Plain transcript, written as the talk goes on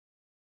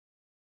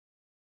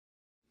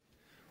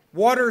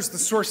Water is the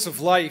source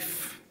of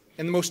life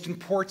and the most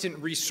important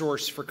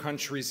resource for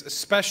countries,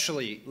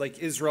 especially like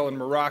Israel and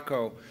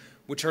Morocco,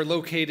 which are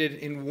located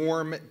in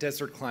warm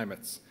desert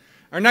climates.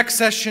 Our next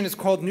session is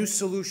called New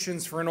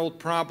Solutions for an Old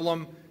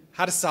Problem,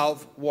 How to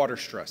Solve Water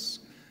Stress.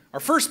 Our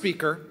first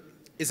speaker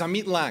is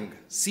Amit Lang,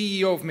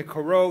 CEO of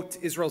Mekorot,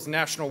 Israel's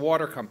national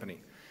water company.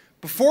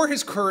 Before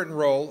his current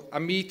role,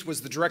 Amit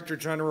was the Director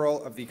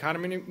General of the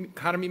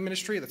Economy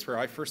Ministry, that's where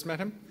I first met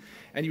him,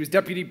 and he was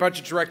Deputy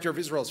Budget Director of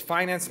Israel's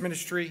Finance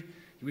Ministry.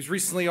 He was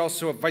recently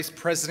also a Vice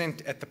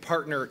President at the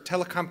partner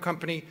telecom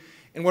company.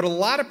 And what a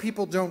lot of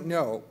people don't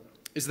know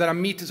is that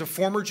Amit is a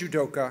former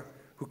judoka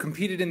who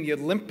competed in the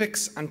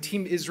Olympics on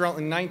Team Israel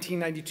in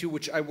 1992,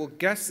 which I will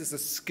guess is a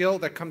skill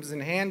that comes in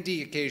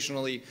handy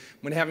occasionally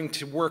when having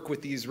to work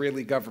with the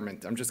Israeli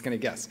government. I'm just going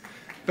to guess.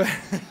 But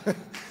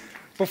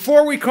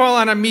before we call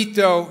on Amit,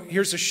 though,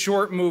 here's a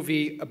short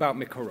movie about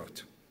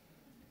Mekorot.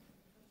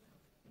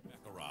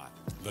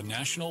 The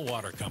national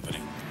water company.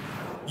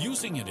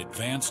 Using an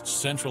advanced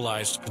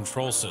centralized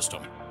control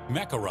system,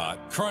 Mekorot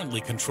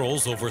currently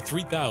controls over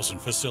 3,000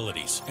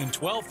 facilities and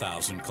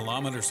 12,000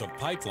 kilometers of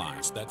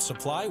pipelines that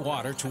supply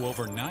water to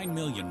over 9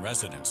 million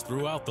residents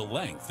throughout the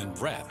length and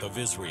breadth of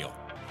Israel.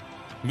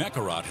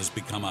 Mekorot has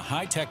become a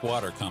high-tech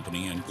water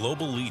company and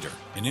global leader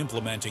in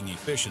implementing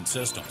efficient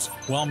systems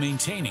while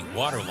maintaining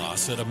water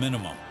loss at a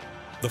minimum.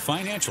 The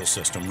financial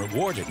system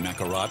rewarded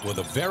Mekorot with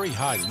a very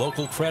high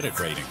local credit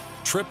rating,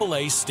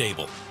 AAA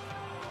stable.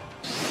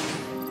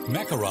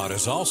 Mekorot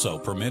is also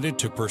permitted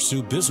to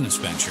pursue business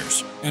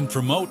ventures and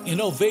promote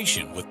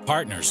innovation with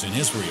partners in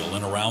Israel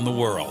and around the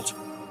world.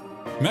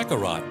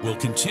 Mekorot will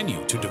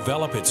continue to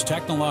develop its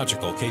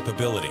technological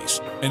capabilities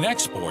and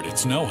export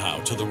its know-how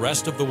to the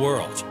rest of the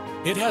world.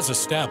 It has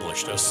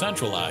established a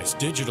centralized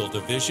digital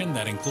division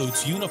that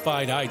includes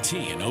unified IT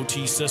and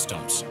OT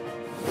systems,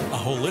 a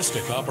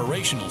holistic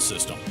operational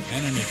system,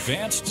 and an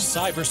advanced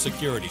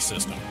cybersecurity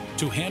system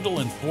to handle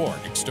and thwart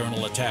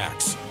external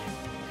attacks.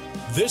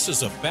 This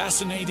is a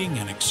fascinating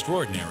and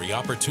extraordinary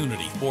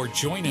opportunity for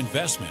joint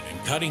investment in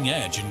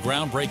cutting-edge and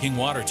groundbreaking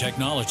water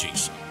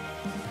technologies.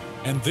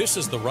 And this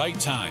is the right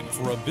time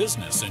for a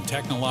business and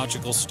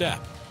technological step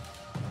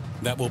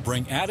that will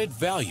bring added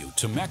value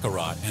to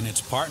Mekorot and its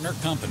partner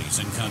companies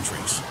and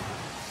countries.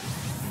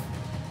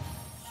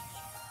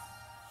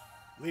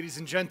 Ladies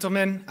and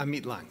gentlemen,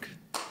 Amit Lang.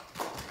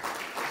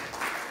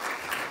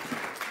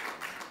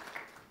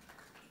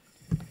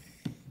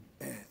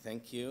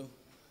 Thank you.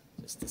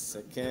 Just a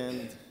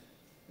second.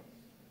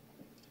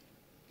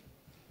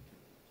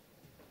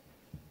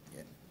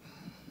 Yeah.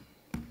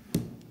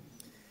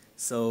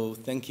 So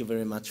thank you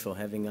very much for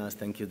having us.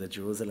 Thank you, the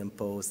Jerusalem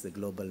Post, the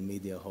Global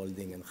Media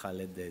Holding, and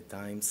Khaled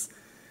Times.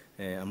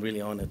 I'm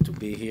really honored to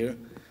be here.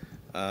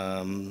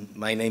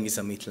 My name is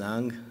Amit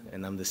Lang,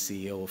 and I'm the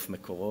CEO of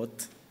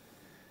Mekorot.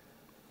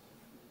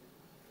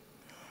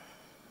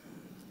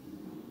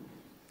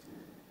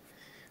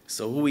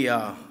 So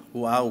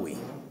who are we?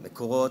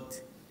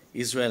 Mekorot,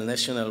 Israel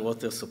national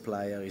water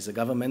supplier, is a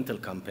governmental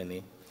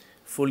company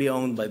fully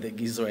owned by the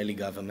Israeli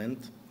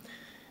government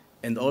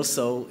and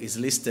also is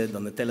listed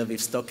on the Tel Aviv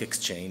Stock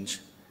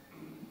Exchange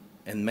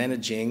and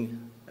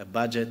managing a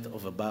budget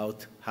of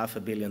about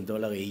 $500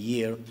 million a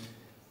year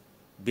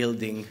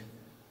building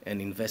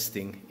and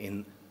investing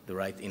in the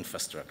right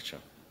infrastructure.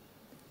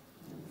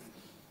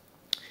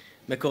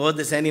 Mekorot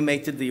has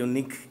animated the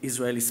unique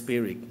Israeli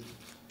spirit,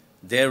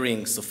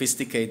 daring,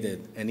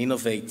 sophisticated, and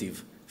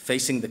innovative,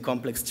 facing the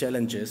complex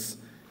challenges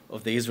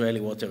of the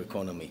Israeli water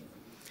economy.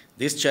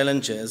 These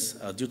challenges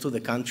are due to the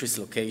country's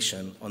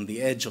location on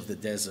the edge of the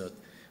desert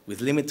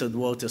with limited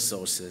water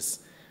sources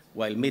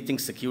while meeting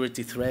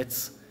security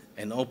threats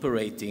and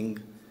operating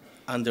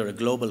under a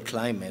global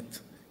climate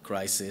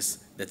crisis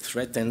that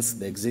threatens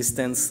the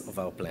existence of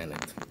our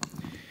planet.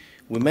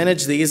 We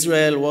manage the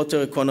Israel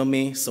water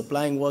economy,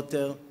 supplying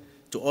water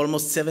to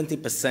almost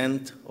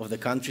 70% of the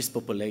country's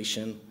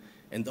population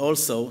and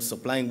also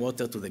supplying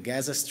water to the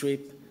Gaza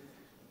Strip,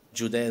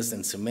 Judea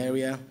and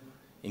Samaria,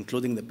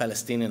 including the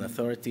Palestinian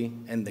Authority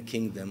and the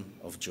Kingdom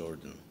of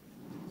Jordan.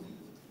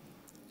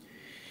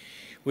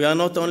 We are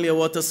not only a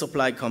water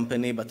supply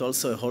company, but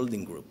also a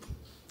holding group.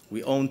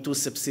 We own 2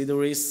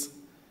 subsidiaries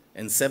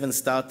and 7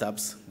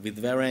 startups with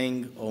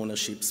varying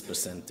ownership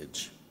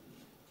percentage.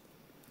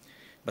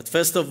 But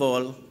first of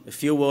all, a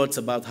few words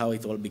about how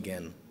it all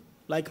began.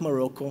 Like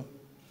Morocco,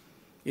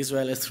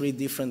 Israel has 3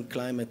 different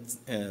climate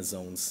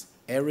zones: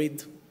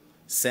 arid,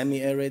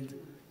 semi-arid,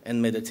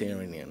 and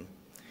Mediterranean.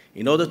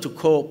 In order to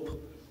cope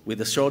with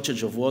the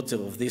shortage of water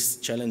of these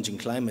challenging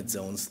climate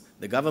zones,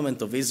 the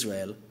government of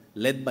Israel,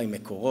 led by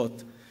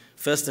Mekorot,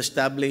 first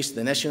established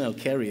the national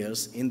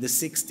carriers in the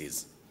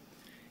 60s.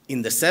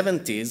 In the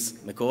 70s,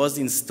 Mekorot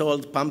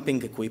installed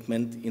pumping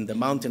equipment in the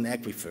mountain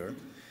aquifer.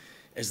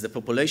 As the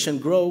population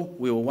grew,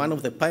 we were one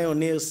of the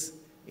pioneers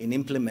in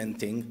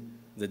implementing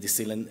the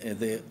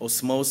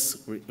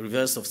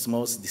reverse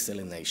osmosis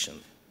desalination.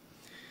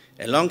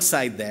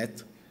 Alongside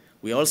that,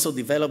 we also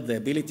developed the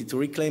ability to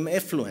reclaim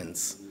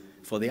effluents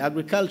for the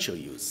agriculture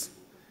use.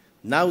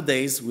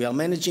 Nowadays, we are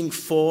managing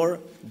 4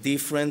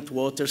 different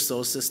water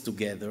sources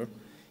together,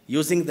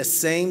 using the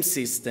same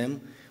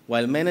system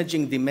while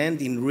managing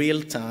demand in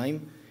real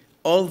time,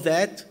 all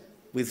that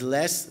with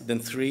less than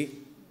 3%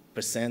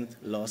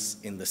 loss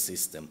in the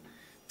system.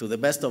 To the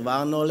best of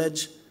our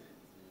knowledge,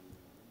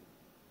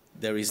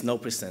 there is no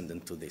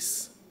precedent to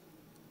this.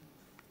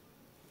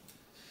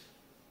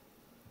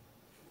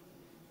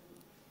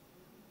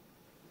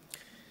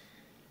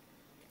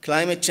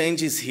 Climate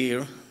change is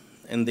here,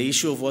 and the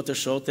issue of water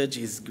shortage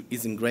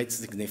is in great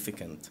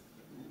significance.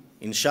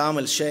 In Sharm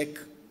el-Sheikh,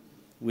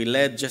 we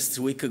led just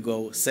a week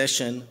ago a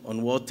session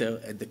on water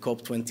at the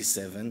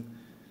COP27.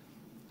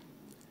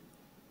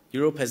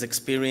 Europe has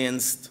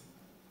experienced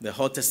the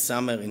hottest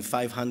summer in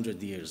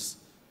 500 years,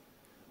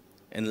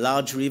 and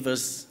large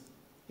rivers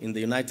in the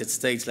United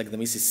States, like the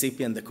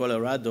Mississippi and the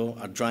Colorado,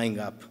 are drying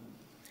up.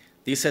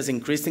 This has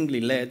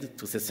increasingly led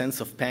to a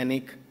sense of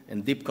panic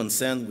and deep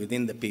concern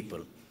within the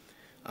people.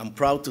 I'm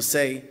proud to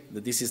say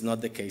that this is not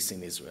the case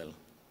in Israel.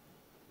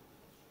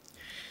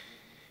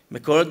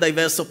 Mekorot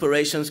diverse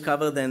operations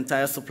cover the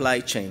entire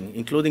supply chain,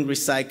 including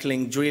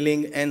recycling,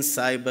 drilling, and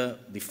cyber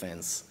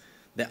defense.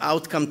 The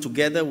outcome,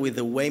 together with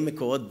the way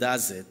Mekorot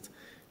does it,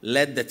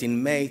 led that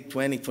in May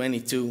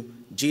 2022,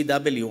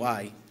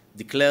 GWI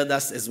declared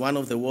us as one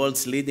of the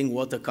world's leading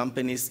water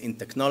companies in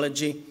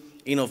technology,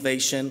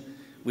 innovation,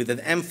 with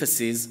an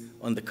emphasis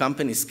on the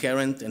company's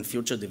current and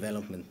future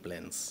development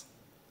plans.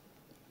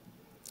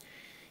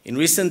 In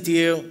recent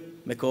years,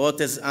 Mekorot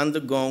has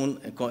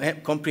undergone a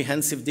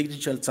comprehensive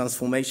digital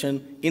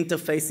transformation,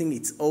 interfacing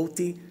its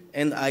OT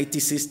and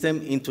IT system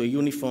into a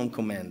uniform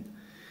command.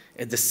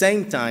 At the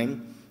same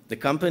time, the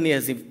company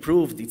has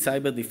improved its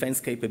cyber defense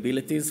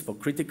capabilities for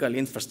critical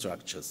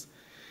infrastructures.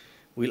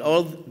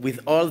 With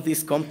all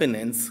these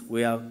components,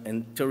 we are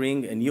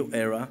entering a new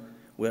era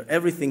where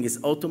everything is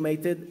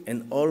automated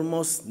and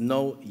almost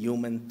no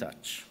human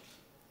touch.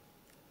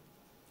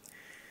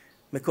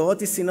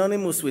 Mekorot is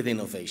synonymous with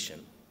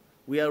innovation.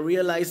 We are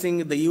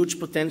realizing the huge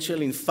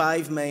potential in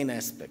 5 main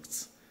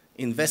aspects: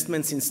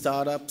 investments in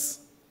startups,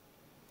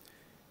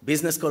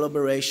 business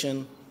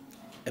collaboration,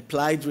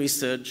 applied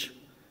research,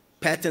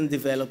 patent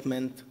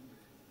development,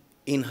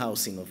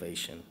 in-house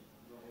innovation.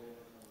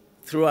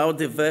 Through our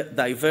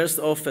diverse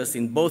offers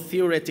in both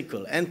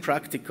theoretical and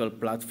practical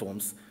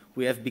platforms,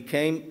 we have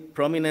become a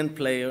prominent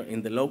player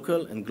in the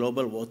local and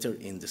global water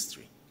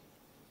industry.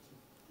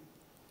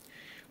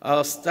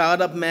 Our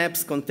startup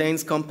maps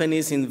contains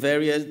companies in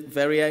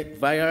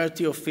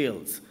variety of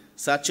fields,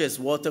 such as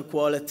water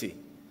quality,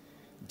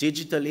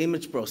 digital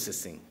image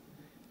processing,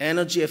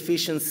 energy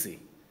efficiency,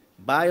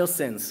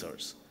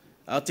 biosensors,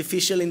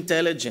 artificial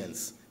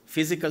intelligence,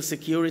 physical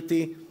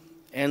security,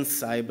 and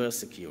cyber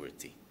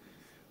security.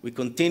 We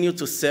continue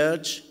to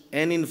search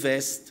and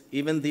invest,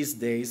 even these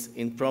days,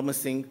 in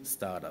promising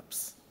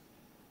startups.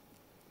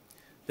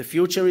 The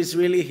future is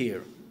really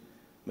here.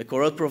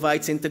 Mekorot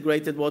provides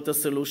integrated water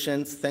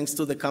solutions thanks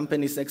to the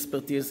company's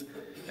expertise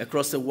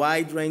across a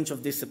wide range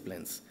of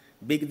disciplines: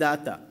 big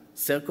data,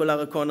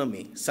 circular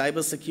economy,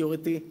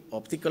 cybersecurity,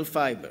 optical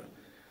fiber.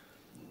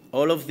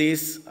 All of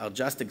these are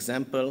just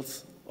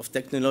examples of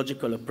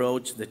technological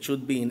approach that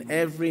should be in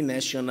every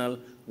national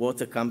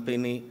water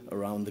company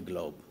around the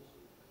globe.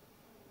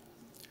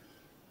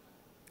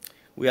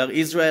 We are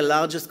Israel's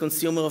largest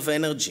consumer of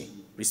energy,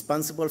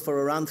 responsible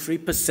for around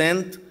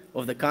 3%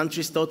 of the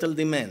country's total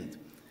demand.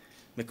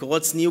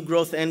 Mekorot's new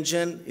growth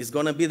engine is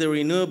going to be the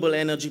renewable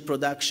energy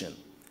production.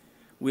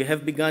 We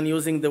have begun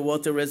using the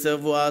water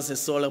reservoirs as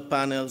solar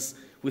panels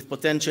with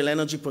potential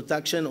energy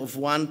production of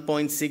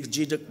 1.6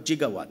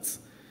 gigawatts.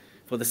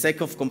 For the sake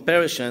of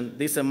comparison,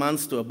 this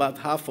amounts to about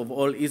half of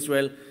all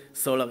Israel's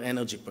solar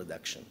energy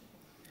production.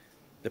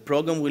 The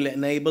program will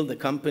enable the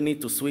company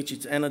to switch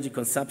its energy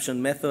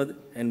consumption method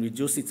and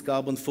reduce its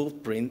carbon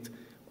footprint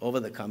over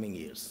the coming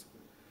years.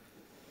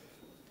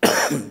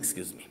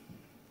 Excuse me.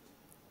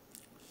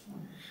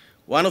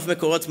 One of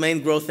Mekorot's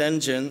main growth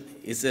engines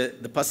is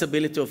the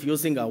possibility of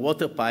using our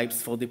water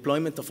pipes for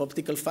deployment of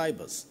optical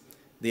fibers.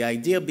 The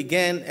idea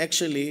began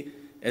actually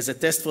as a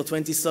test for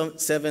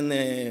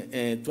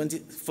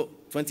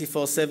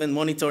 24/7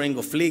 monitoring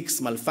of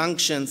leaks,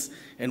 malfunctions,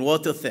 and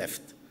water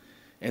theft,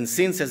 and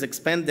since has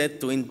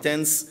expanded to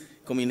intense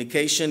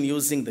communication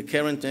using the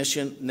current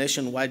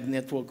nationwide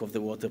network of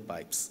the water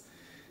pipes.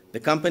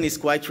 The company's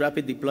quite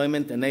rapid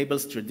deployment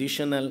enables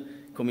traditional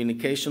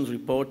communications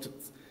reports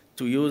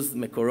to use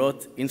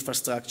Mekorot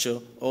infrastructure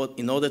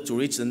in order to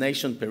reach the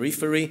nation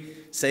periphery,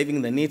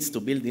 saving the needs to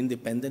build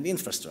independent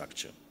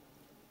infrastructure.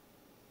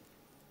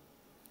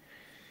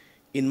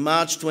 In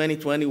March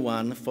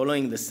 2021,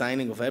 following the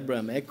signing of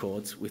Abraham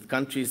Accords with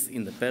countries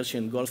in the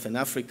Persian Gulf and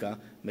Africa,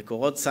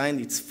 Mekorot signed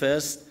its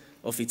first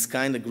of its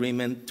kind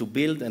agreement to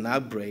build and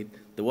upgrade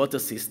the water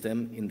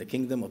system in the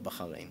Kingdom of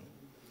Bahrain.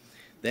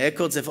 The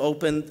Accords have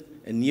opened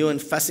a new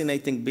and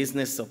fascinating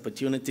business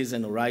opportunities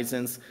and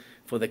horizons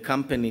for the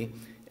company,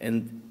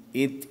 and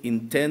it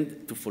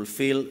intends to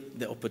fulfill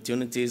the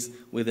opportunities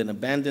with an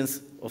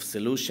abundance of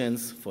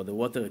solutions for the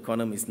water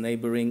economy's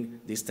neighboring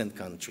distant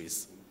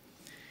countries.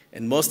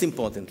 And most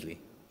importantly,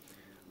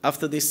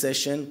 after this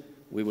session,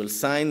 we will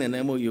sign an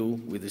MOU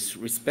with the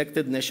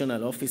respected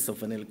National Office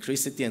of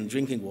Electricity and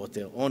Drinking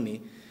Water,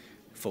 ONI,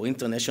 for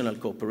international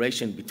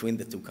cooperation between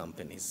the two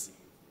companies.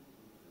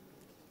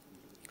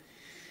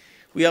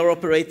 We are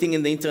operating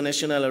in the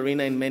international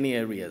arena in many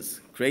areas,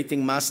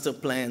 creating master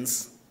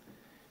plans,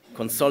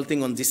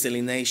 consulting on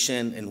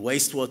desalination and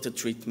wastewater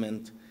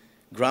treatment,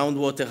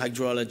 groundwater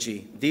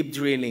hydrology, deep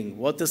drilling,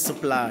 water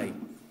supply,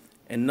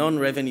 and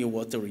non-revenue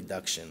water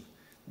reduction.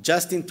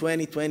 Just in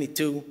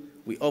 2022,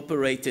 we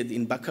operated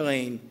in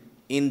Bahrain,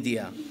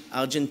 India,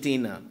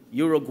 Argentina,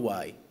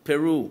 Uruguay,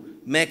 Peru,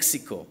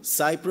 Mexico,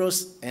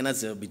 Cyprus, and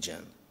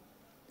Azerbaijan.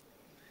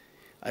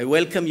 I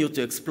welcome you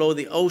to explore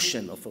the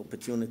ocean of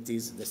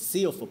opportunities, the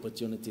sea of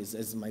opportunities,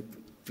 as my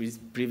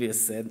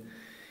previous said,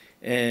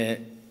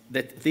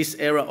 that this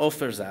era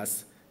offers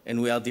us,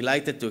 and we are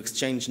delighted to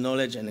exchange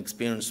knowledge and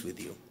experience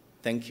with you.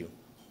 Thank you.